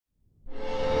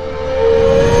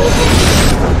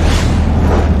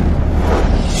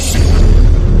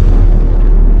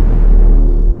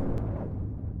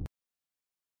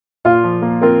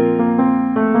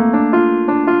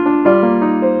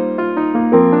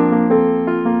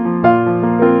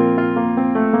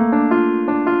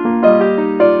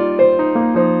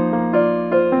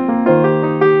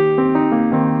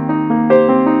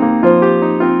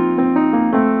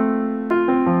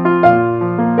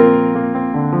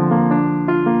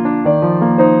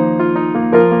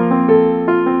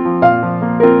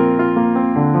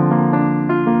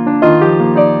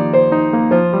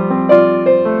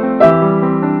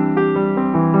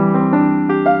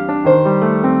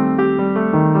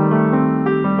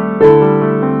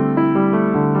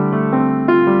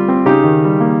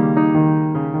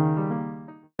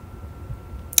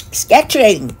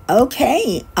Sketching.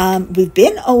 Okay, we've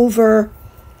been over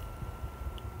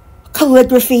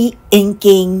calligraphy,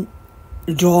 inking,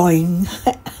 drawing,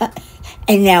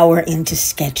 and now we're into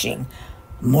sketching.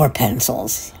 More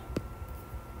pencils.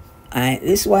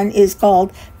 This one is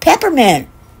called Peppermint.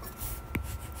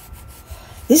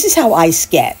 This is how I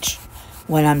sketch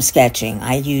when I'm sketching.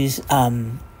 I use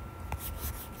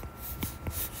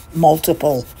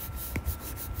multiple.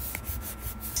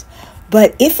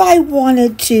 But if I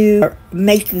wanted to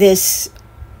make this,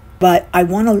 but I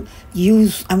want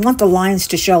the lines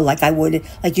to show like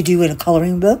you do in a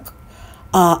coloring book,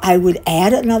 I would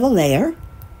add another layer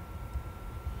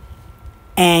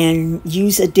and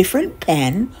use a different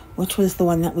pen, which was the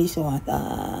one that we saw,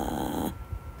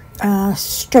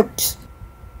 strokes.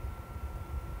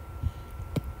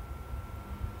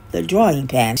 The drawing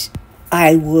pen,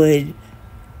 I would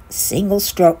single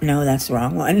stroke, no, that's the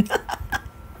wrong one.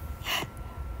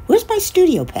 Where's my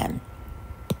studio pen?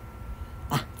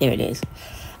 Ah, there it is.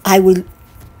 I would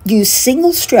use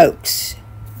single strokes.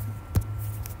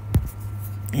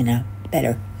 You know,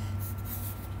 better.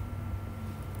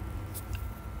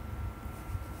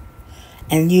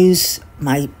 And use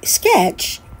my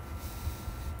sketch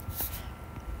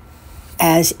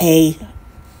as a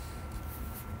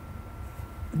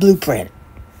blueprint.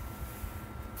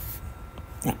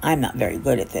 Now, I'm not very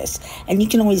good at this. And you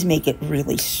can always make it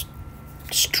really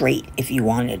straight if you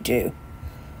wanted to.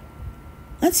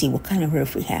 Let's see what kind of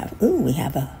roof we have. Ooh, we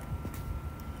have a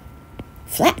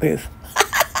flat roof.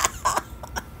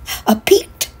 A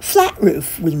peaked flat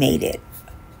roof, we made it.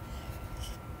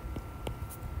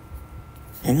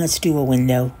 And let's do a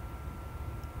window.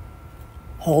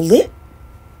 Hold it,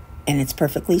 and it's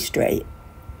perfectly straight.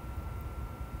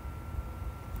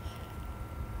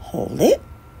 Hold it,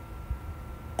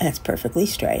 and it's perfectly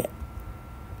straight.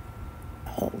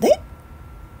 Hold it,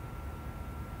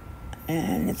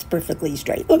 and it's perfectly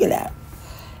straight. Look at that.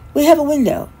 We have a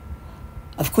window.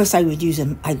 Of course, I'd need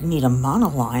a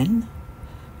monoline,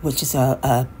 which is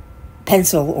a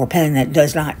pencil or pen that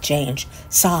does not change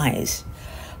size.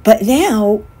 But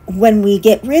now, when we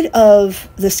get rid of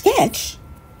the sketch,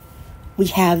 we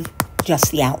have just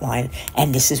the outline.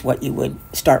 And this is what you would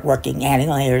start working, adding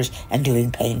layers and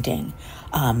doing painting.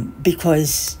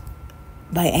 Because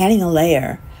by adding a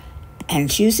layer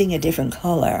and choosing a different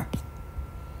color,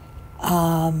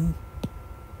 and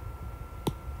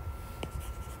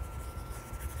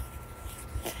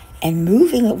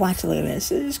moving it, watch, look at this.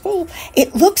 This is cool.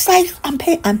 It looks like I'm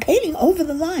painting over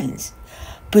the lines.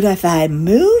 But if I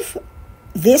move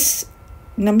this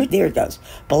number, there it goes,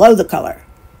 below the color.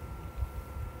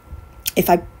 If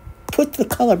I put the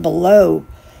color below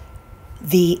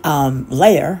the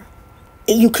layer,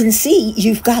 you can see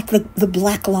you've got the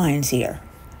black lines here.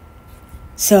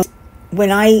 So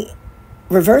when I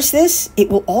reverse this, it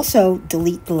will also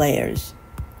delete the layers.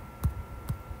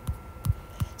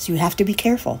 So you have to be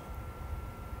careful,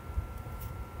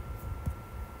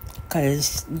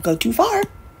 because you go too far.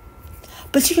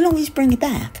 But you can always bring it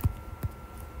back.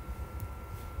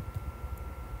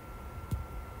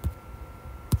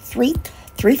 Three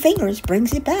fingers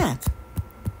brings it back.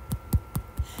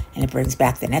 And it brings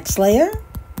back the next layer.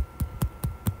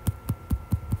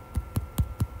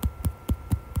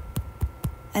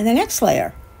 And the next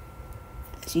layer,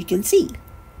 as you can see,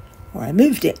 where I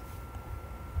moved it.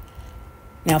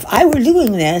 Now, if I were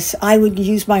doing this, I would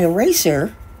use my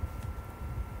eraser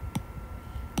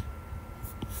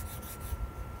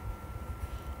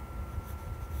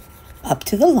up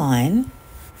to the line,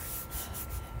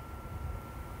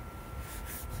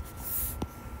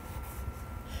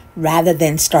 rather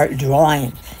than start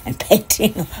drawing and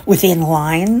painting within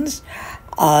lines.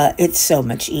 It's so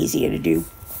much easier to do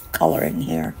coloring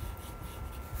here.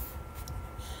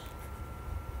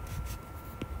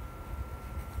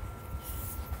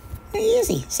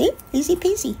 Easy, see? Easy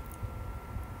peasy.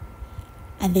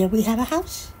 And there we have a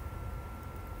house.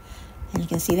 And you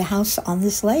can see the house on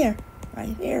this layer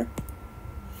right here.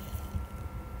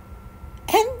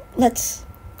 And let's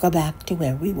go back to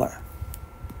where we were.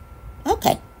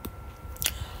 Okay.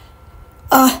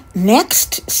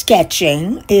 Next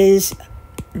sketching is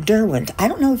Derwent. I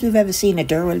don't know if you've ever seen a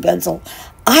Derwent pencil.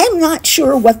 I'm not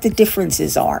sure what the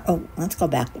differences are. Oh, let's go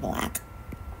back to black.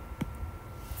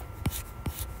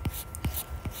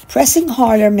 Pressing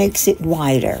harder makes it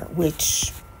wider,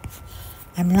 which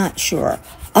I'm not sure.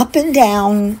 Up and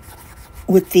down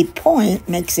with the point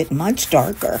makes it much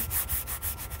darker.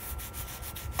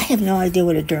 I have no idea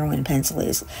what a Derwent pencil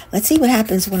is. Let's see what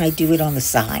happens when I do it on the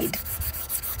side.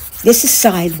 This is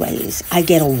sideways. I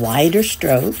get a wider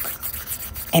stroke,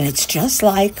 and it's just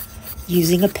like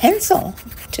using a pencil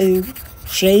to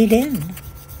shade in,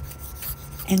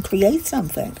 and create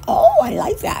something. Oh, I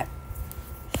like that.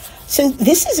 So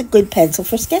this is a good pencil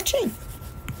for sketching.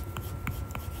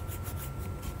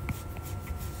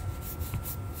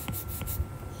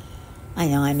 I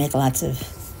know I make lots of,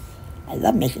 I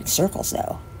love making circles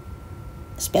though,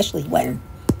 especially when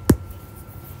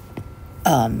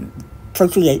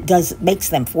Procreate makes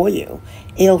them for you.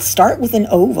 It'll start with an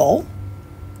oval,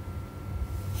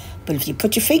 but if you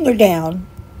put your finger down,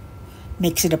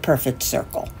 makes it a perfect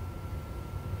circle.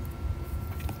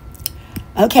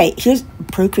 Okay, here's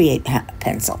Procreate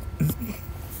pencil.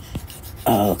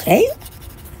 Okay,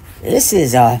 this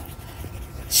is a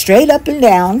straight up and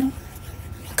down,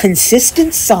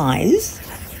 consistent size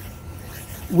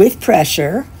with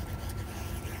pressure,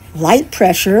 light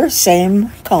pressure, same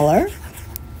color,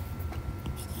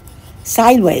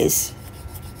 sideways.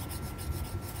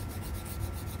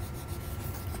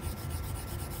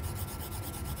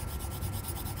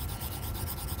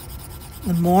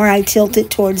 The more I tilt it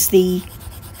towards the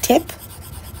tip,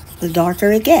 the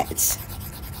darker it gets.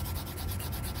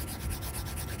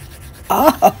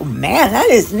 Oh man, that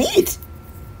is neat.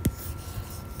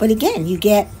 But again, you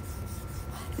get,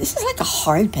 this is like a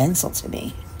hard pencil to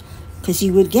me, because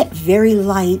you would get very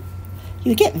light,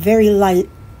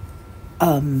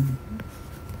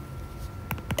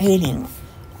 painting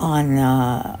on,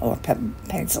 or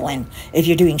penciling, if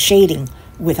you're doing shading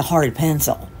with a hard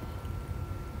pencil.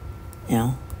 You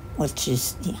know, which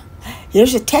is, yeah.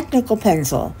 Here's a technical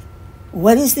pencil.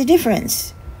 What is the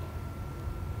difference?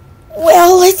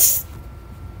 Well, let's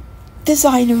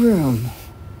design a room.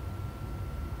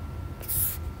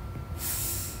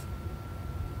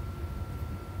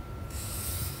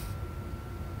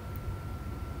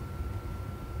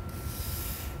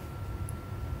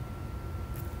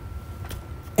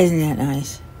 Isn't that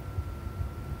nice?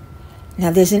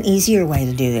 Now, there's an easier way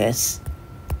to do this.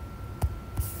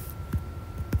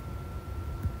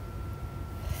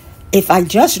 If I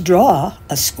just draw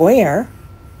a square,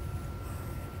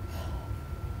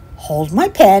 hold my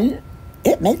pen,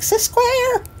 it makes a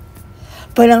square.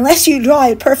 But unless you draw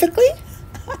it perfectly,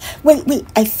 wait,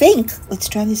 I think, let's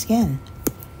try this again.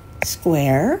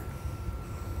 Square,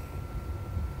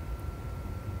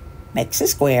 makes a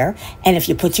square, and if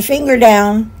you put your finger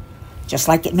down, just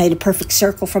like it made a perfect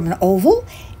circle from an oval,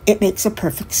 it makes a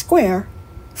perfect square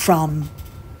from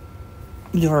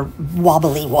your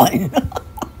wobbly one.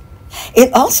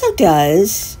 It also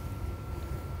does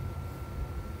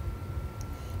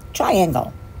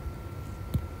triangle.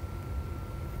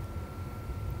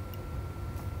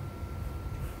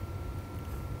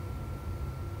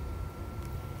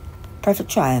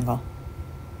 Perfect triangle.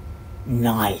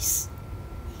 Nice.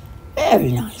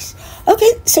 Very nice.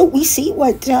 Okay, so we see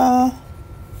what,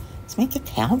 let's make a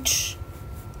couch.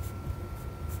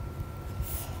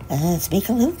 Let's make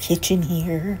a little kitchen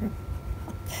here.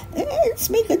 Let's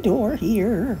make a door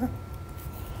here.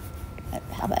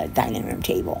 How about a dining room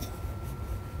table?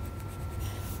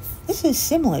 This is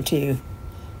similar to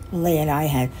the layout I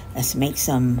had. Let's make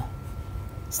some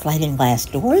sliding glass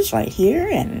doors right here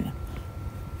and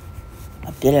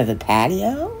a bit of a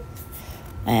patio.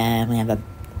 And we have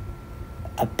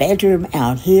a bedroom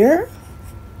out here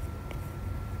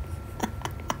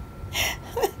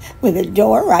with a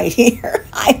door right here.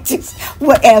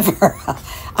 Whatever.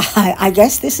 I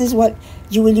guess this is what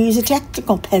you would use a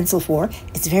technical pencil for.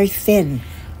 It's very thin.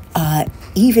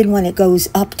 Even when it goes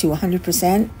up to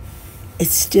 100%,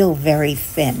 it's still very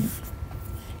thin.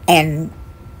 And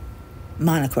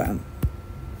monochrome,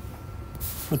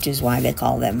 which is why they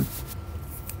call them,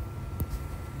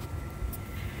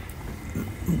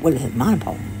 what is it,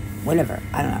 monopole? Whatever,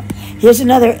 I don't know. Here's an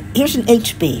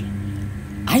HB.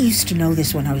 I used to know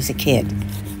this when I was a kid.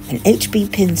 An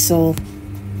HB pencil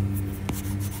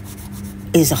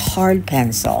is a hard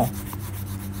pencil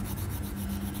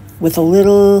with a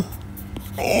little,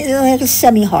 like a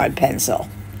semi-hard pencil.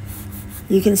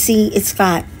 You can see it's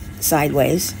got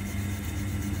sideways.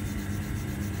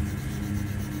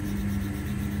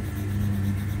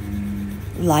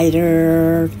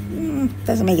 Lighter,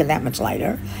 doesn't make it that much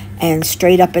lighter. And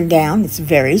straight up and down, it's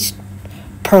very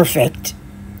perfect.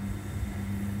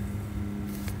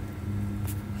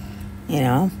 You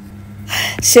know?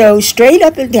 So straight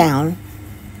up and down,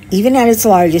 even at its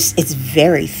largest, it's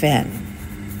very thin.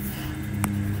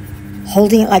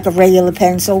 Holding it like a regular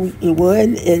pencil, you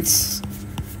would, it's,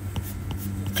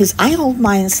 because I hold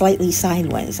mine slightly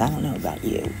sideways. I don't know about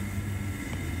you.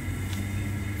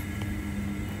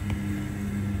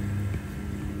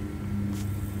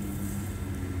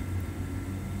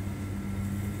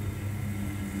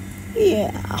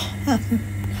 Yeah.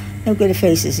 No good at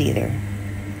faces either.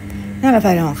 Not if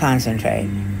I don't concentrate.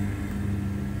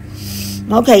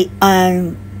 Okay,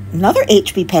 another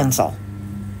HB pencil.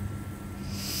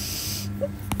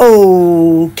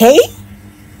 Okay.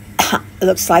 It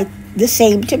looks like the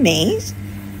same to me.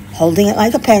 Holding it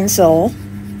like a pencil.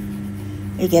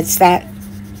 It gets that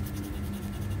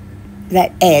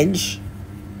edge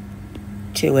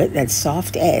to it, that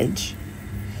soft edge.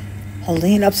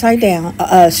 Holding it upside down,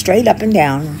 straight up and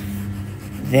down.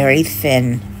 Very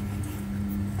thin.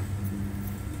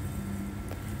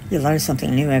 You learn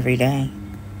something new every day.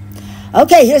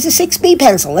 Okay, here's a 6B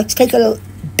pencil. Let's take a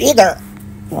bigger.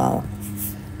 Well,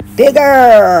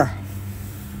 bigger.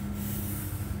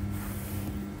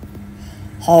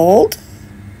 Hold.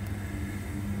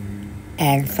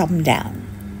 And thumb down.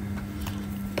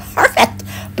 Perfect.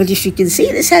 But as you can see,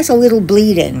 this has a little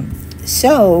bleeding.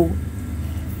 So,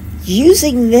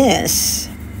 using this,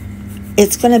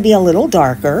 it's going to be a little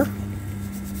darker.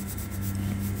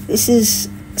 This is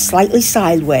slightly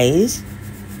sideways.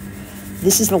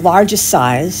 This is the largest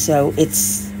size, so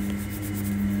this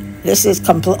is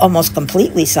almost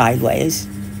completely sideways.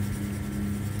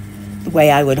 The way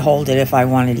I would hold it if I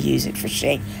wanted to use it for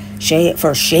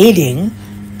shading,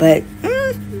 but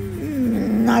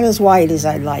not as wide as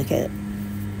I'd like it.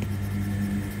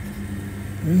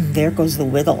 There goes the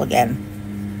wiggle again.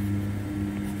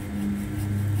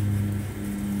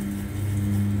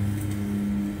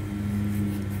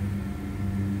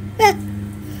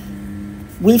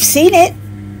 We've seen it.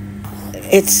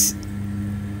 It's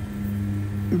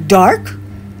dark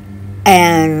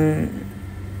and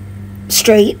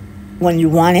straight when you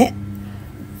want it.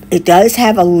 It does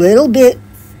have a little bit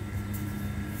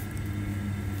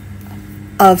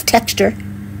of texture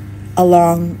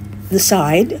along the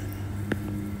side.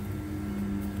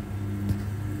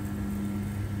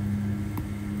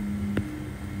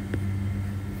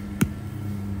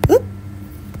 Oop.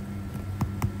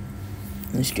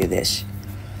 Let's do this.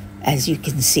 As you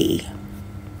can see,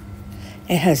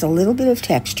 it has a little bit of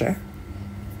texture,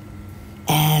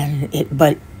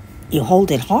 but you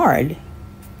hold it hard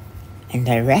and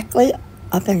directly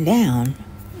up and down.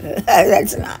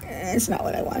 That's not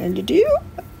what I wanted to do.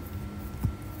 I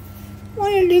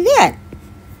wanted to do that,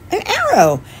 an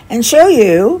arrow, and show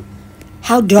you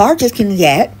how dark it can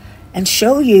get, and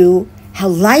show you how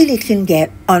light it can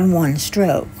get on one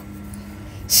stroke.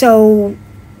 So,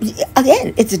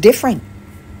 again, it's different.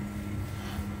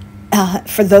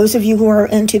 For those of you who are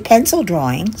into pencil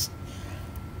drawings,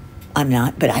 I'm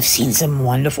not, but I've seen some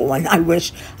wonderful ones. I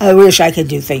wish I could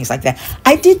do things like that.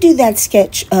 I did do that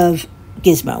sketch of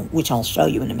Gizmo, which I'll show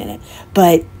you in a minute,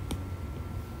 but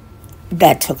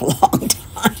that took a long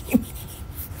time.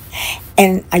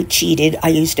 And I cheated. I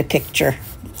used a picture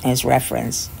as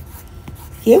reference.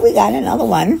 Here we got another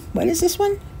one. What is this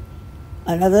one?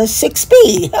 Another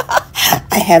 6B.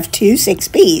 I have two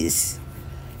 6Bs.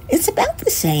 It's about the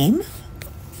same.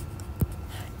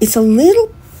 It's a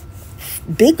little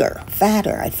bigger,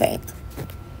 fatter, I think.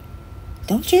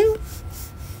 Don't you?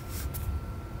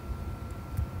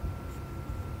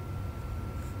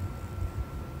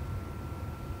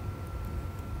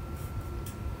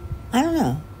 I don't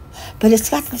know. But it's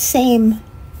got the same,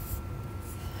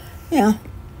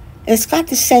 it's got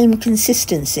the same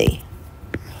consistency.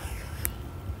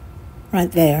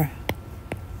 Right there.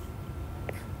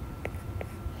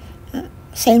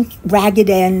 Same ragged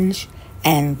edge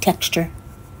and texture.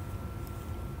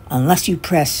 Unless you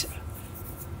press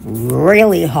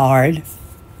really hard,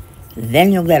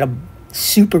 then you'll get a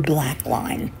super black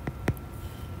line.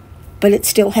 But it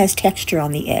still has texture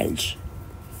on the edge.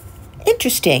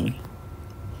 Interesting.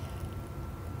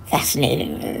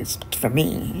 Fascinating. It's for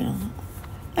me,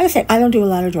 Like I said, I don't do a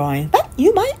lot of drawing, but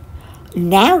you might.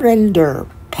 Narender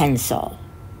pencil.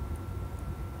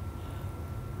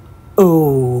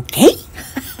 Okay.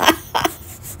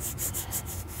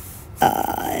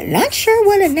 Not sure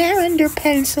what a Narender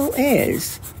pencil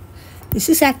is. This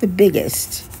is at the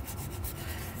biggest.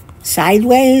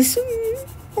 Sideways,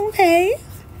 okay.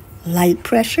 Light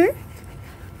pressure.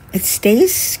 It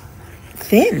stays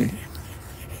thin.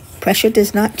 Pressure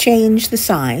does not change the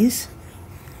size.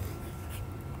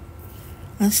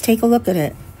 Let's take a look at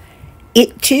it.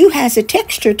 It too has a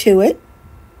texture to it.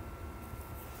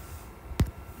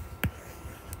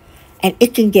 And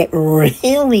it can get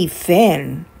really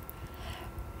thin.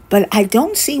 But I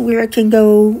don't see where it can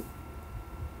go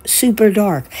super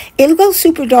dark. It'll go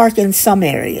super dark in some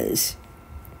areas.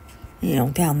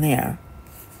 Down there.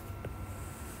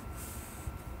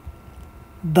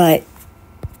 But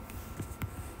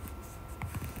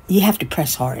you have to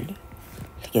press hard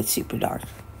to get super dark.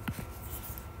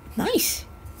 Nice.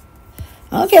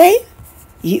 Okay.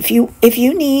 If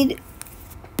you need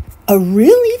a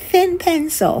really thin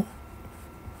pencil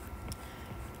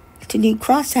to do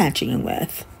cross-hatching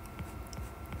with.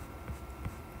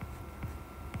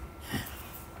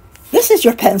 This is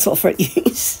your pencil for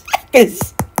use,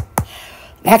 because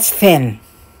that's thin.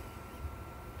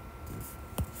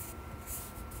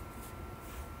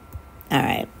 All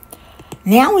right.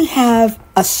 Now we have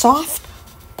a soft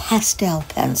pastel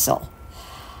pencil.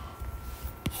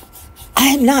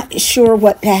 I'm not sure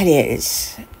what that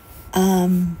is.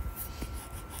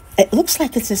 It looks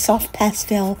like it's a soft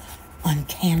pastel on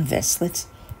canvas. Let's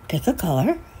pick a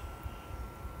color.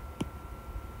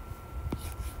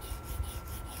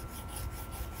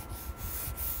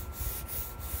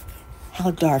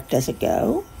 How dark does it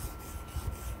go?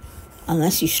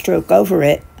 Unless you stroke over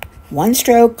it. One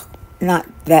stroke, not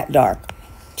that dark.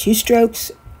 Two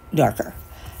strokes, darker.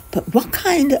 But what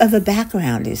kind of a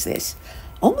background is this?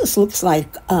 Almost looks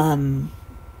like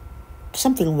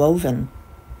something woven.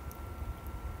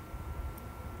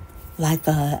 Like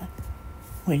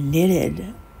we're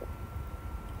knitted,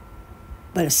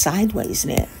 but a sideways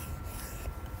knit.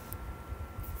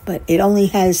 But it only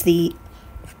has the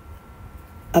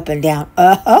up and down.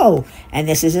 Oh, and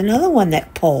this is another one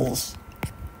that pulls.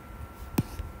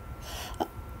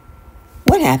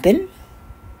 What happened?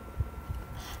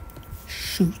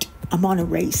 Shoot, I'm on a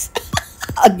race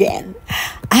again.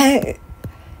 That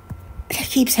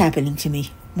keeps happening to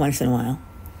me once in a while.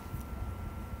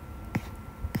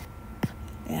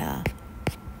 Yeah.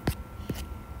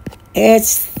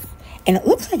 And it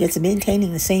looks like it's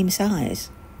maintaining the same size.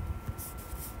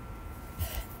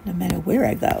 No matter where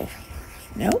I go.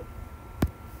 Nope.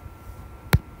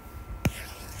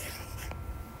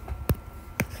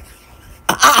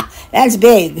 That's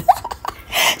big.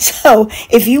 So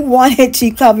if you wanted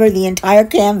to cover the entire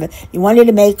canvas, you wanted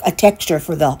to make a texture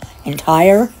for the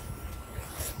entire,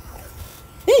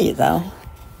 there you go.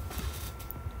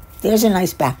 There's a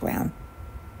nice background.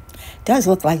 Does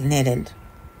look like knitted,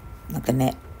 like a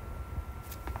knit.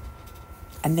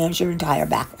 And there's your entire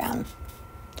background,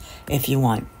 if you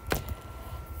want.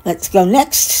 Let's go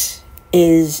next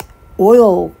is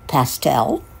oil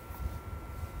pastel.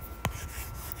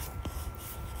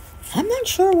 I'm not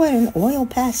sure what an oil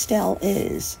pastel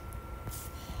is.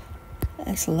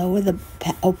 Let's lower the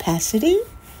opacity.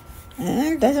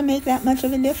 It doesn't make that much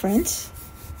of a difference.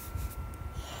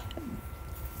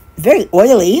 Very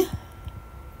oily.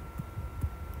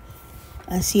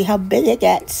 Let's see how big it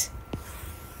gets.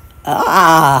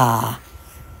 Ah!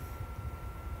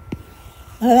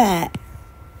 Look at that.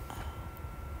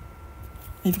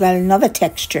 We've got another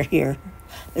texture here.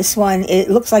 This one, it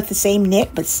looks like the same knit,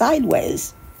 but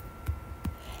sideways.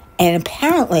 And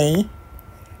apparently,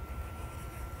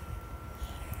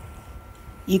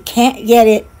 you can't get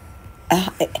it,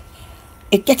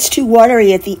 it gets too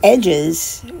watery at the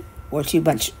edges, or too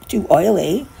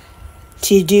oily,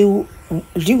 to do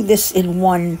this in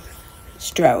one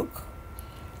stroke.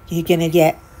 You're going to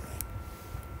get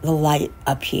the light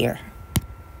up here.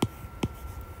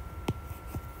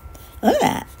 Look at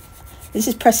that. This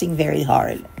is pressing very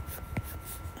hard.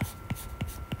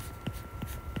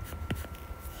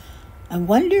 I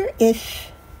wonder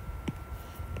if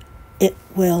it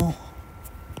will,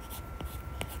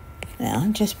 now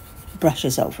just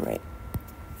brushes over it.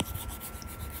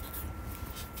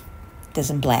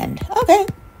 Doesn't blend. Okay.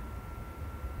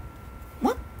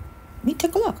 Well, let me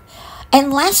take a look.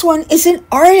 And last one is an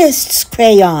artist's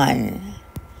crayon.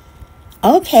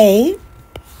 Okay.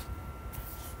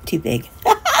 Too big.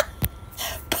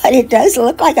 But it does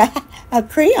look like a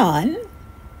crayon.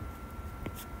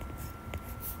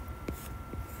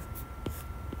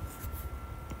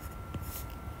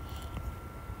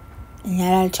 And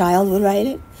that a child would write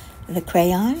it with a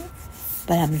crayon.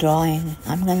 But I'm drawing.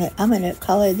 I'm gonna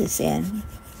color this in.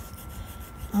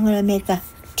 I'm gonna make a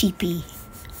teepee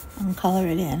and color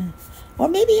it in. Or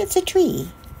maybe it's a tree.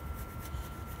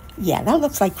 Yeah, that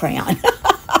looks like crayon.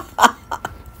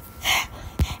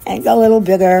 And go a little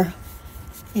bigger.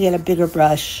 You get a bigger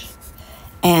brush.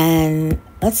 And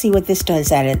let's see what this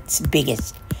does at its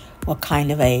biggest. What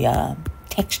kind of a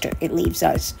texture it leaves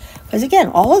us. Because again,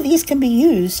 all of these can be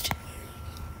used.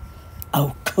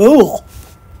 Oh, cool.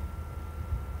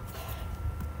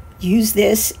 Use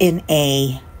this in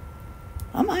a,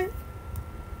 come on,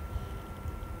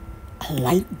 a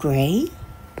light gray.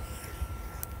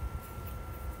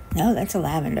 No, that's a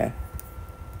lavender.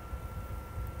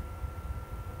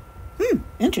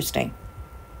 Interesting.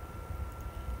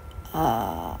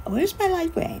 Where's my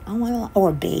light gray? I want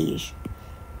or beige.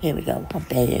 Here we go, a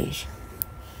beige.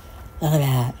 Look at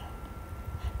that.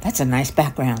 That's a nice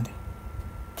background.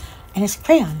 And it's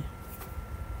crayon.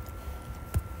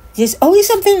 There's always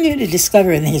something new to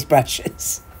discover in these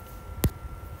brushes.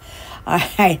 All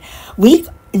right, we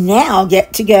now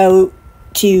get to go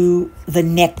to the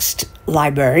next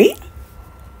library,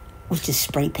 which is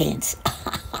spray paints.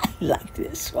 I like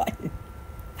this one.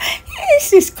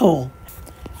 This is cool.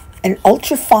 An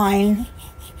ultra fine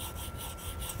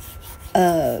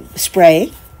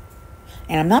spray,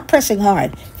 and I'm not pressing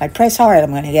hard. If I press hard,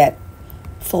 I'm going to get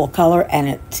full color, and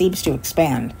it seems to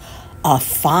expand. A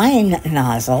fine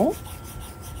nozzle.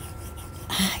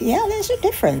 Yeah, there's a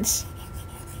difference,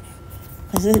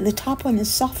 because the top one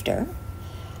is softer.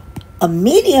 A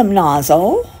medium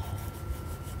nozzle,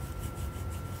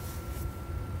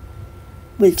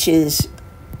 which is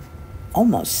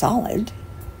almost solid.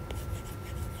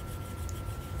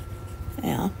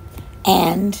 Yeah.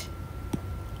 And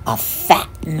a fat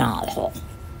nozzle.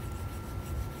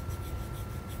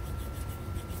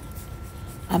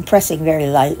 I'm pressing very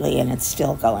lightly and it's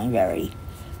still going very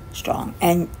strong.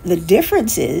 And the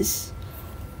differences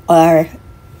are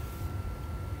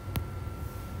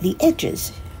the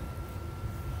edges.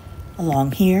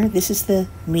 Along here, this is the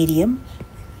medium.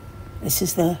 This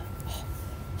is the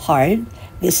hard.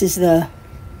 This is the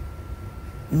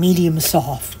medium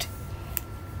soft.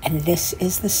 And this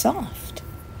is the soft.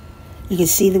 You can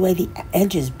see the way the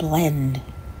edges blend.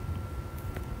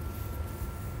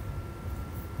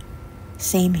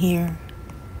 Same here.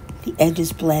 The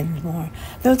edges blend more.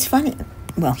 Though it's funny.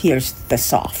 Well, here's the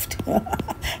soft.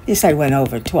 This I went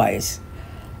over twice.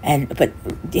 But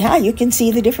yeah, you can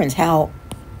see the difference. How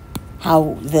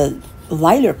the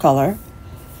lighter color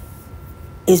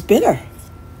is bigger.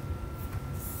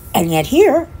 And yet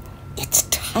here, it's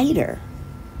tighter.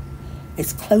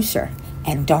 It's closer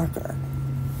and darker.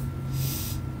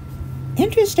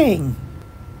 Interesting.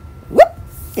 Whoop!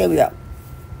 There we go.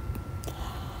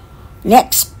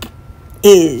 Next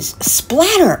is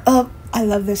splatter. Oh, I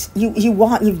love this.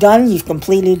 You've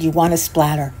completed, you want a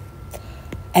splatter.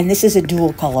 And this is a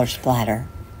dual color splatter.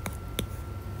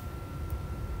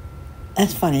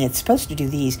 That's funny. It's supposed to do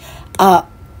these.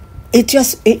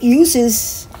 It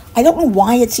uses, I don't know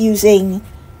why it's using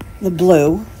the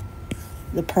blue,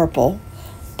 the purple,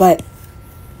 but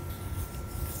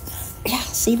yeah,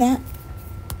 see that?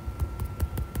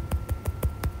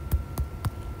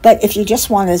 But if you just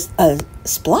want a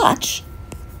splotch,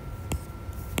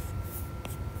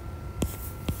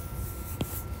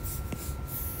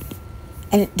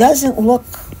 and it doesn't look,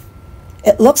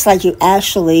 it looks like you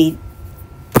actually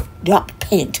drop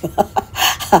paint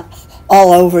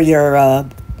all over your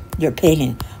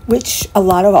painting, which a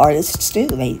lot of artists do.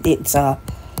 It's a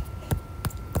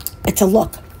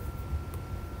look.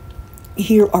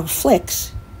 Here are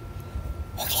flicks.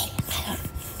 Okay,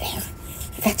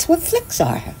 that's what flicks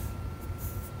are.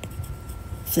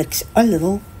 Flicks are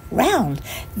little round.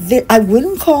 I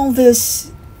wouldn't call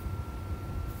this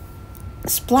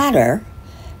splatter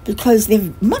because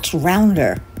they're much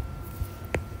rounder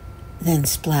than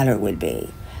splatter would be.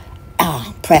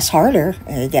 Press harder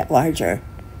and they get larger.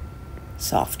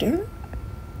 Softer.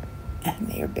 And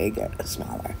they're bigger,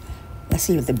 smaller. Let's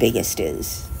see what the biggest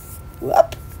is.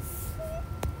 Whoop.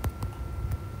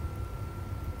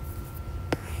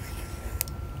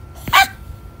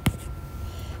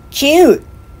 Cute.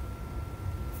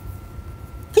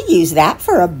 Could use that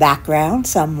for a background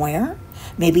somewhere.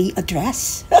 Maybe a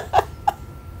dress.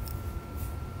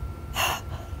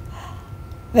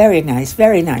 Very nice,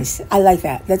 very nice. I like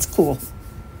that. That's cool.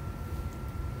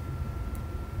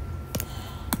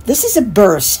 This is a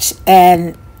burst,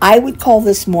 and I would call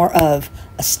this more of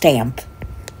a stamp.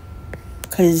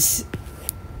 Because,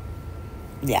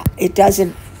 yeah, it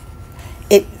doesn't,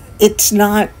 it's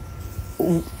not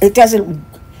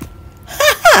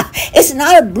it's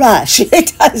not a brush.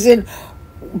 It doesn't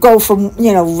go from,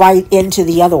 right into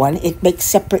the other one. It makes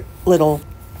separate little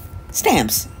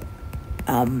stamps.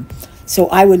 So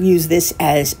I would use this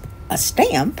as a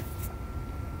stamp.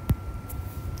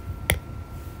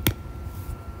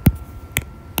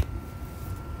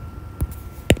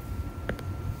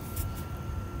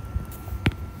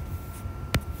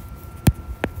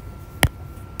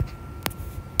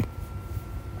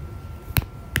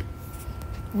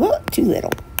 Whoa, too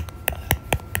little.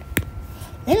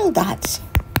 Little dots.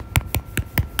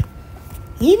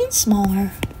 Even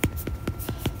smaller.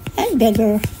 And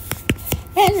bigger.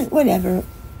 And whatever.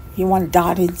 You want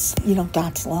dotted,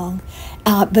 dots long.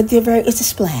 But it's a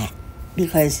splat.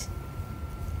 Because,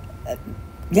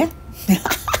 yeah.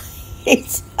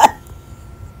 It's...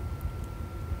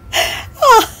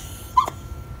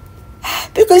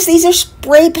 because these are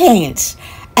spray paints.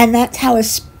 And that's how a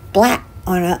splat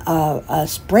on a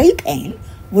spray paint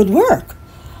would work.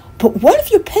 But what if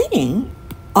you're painting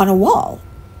on a wall.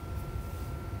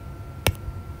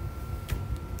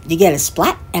 You get a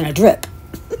splat and a drip.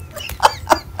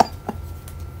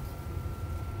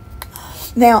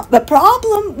 Now, the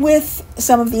problem with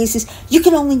some of these is you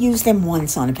can only use them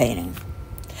once on a painting.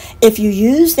 If you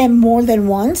use them more than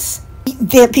once,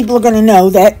 people are going to know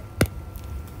that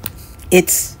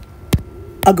it's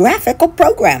a graphical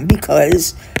program,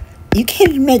 because you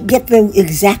can't get the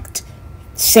exact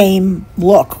same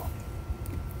look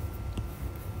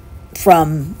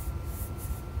from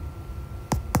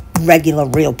regular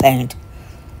real paint,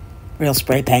 real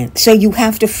spray paint. So you'd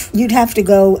have to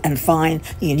go and find,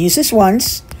 you can use this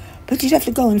once, but you'd have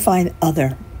to go and find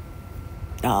other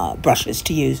brushes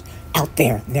to use out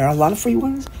there. There are a lot of free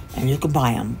ones, and you can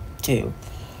buy them too.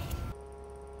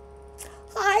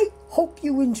 I hope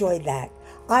you enjoyed that.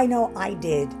 I know I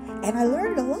did, and I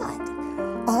learned a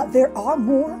lot. There are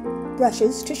more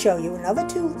brushes to show you, another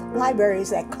 2 libraries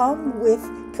that come with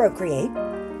Procreate.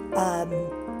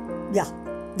 Yeah.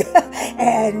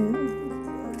 And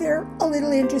they're a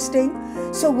little interesting.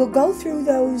 So we'll go through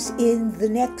those in the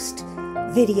next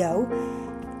video.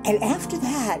 And after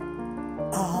that,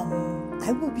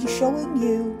 I will be showing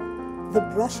you the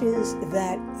brushes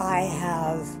that I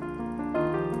have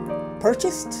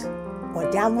purchased or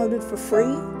downloaded for free.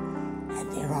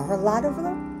 And there are a lot of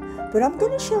them. But I'm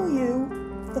going to show you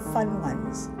the fun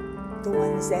ones. The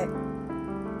ones that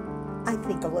I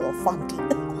think are a little funky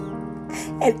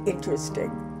and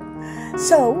interesting.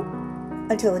 So,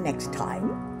 until the next time,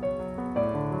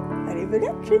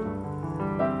 arrivederci.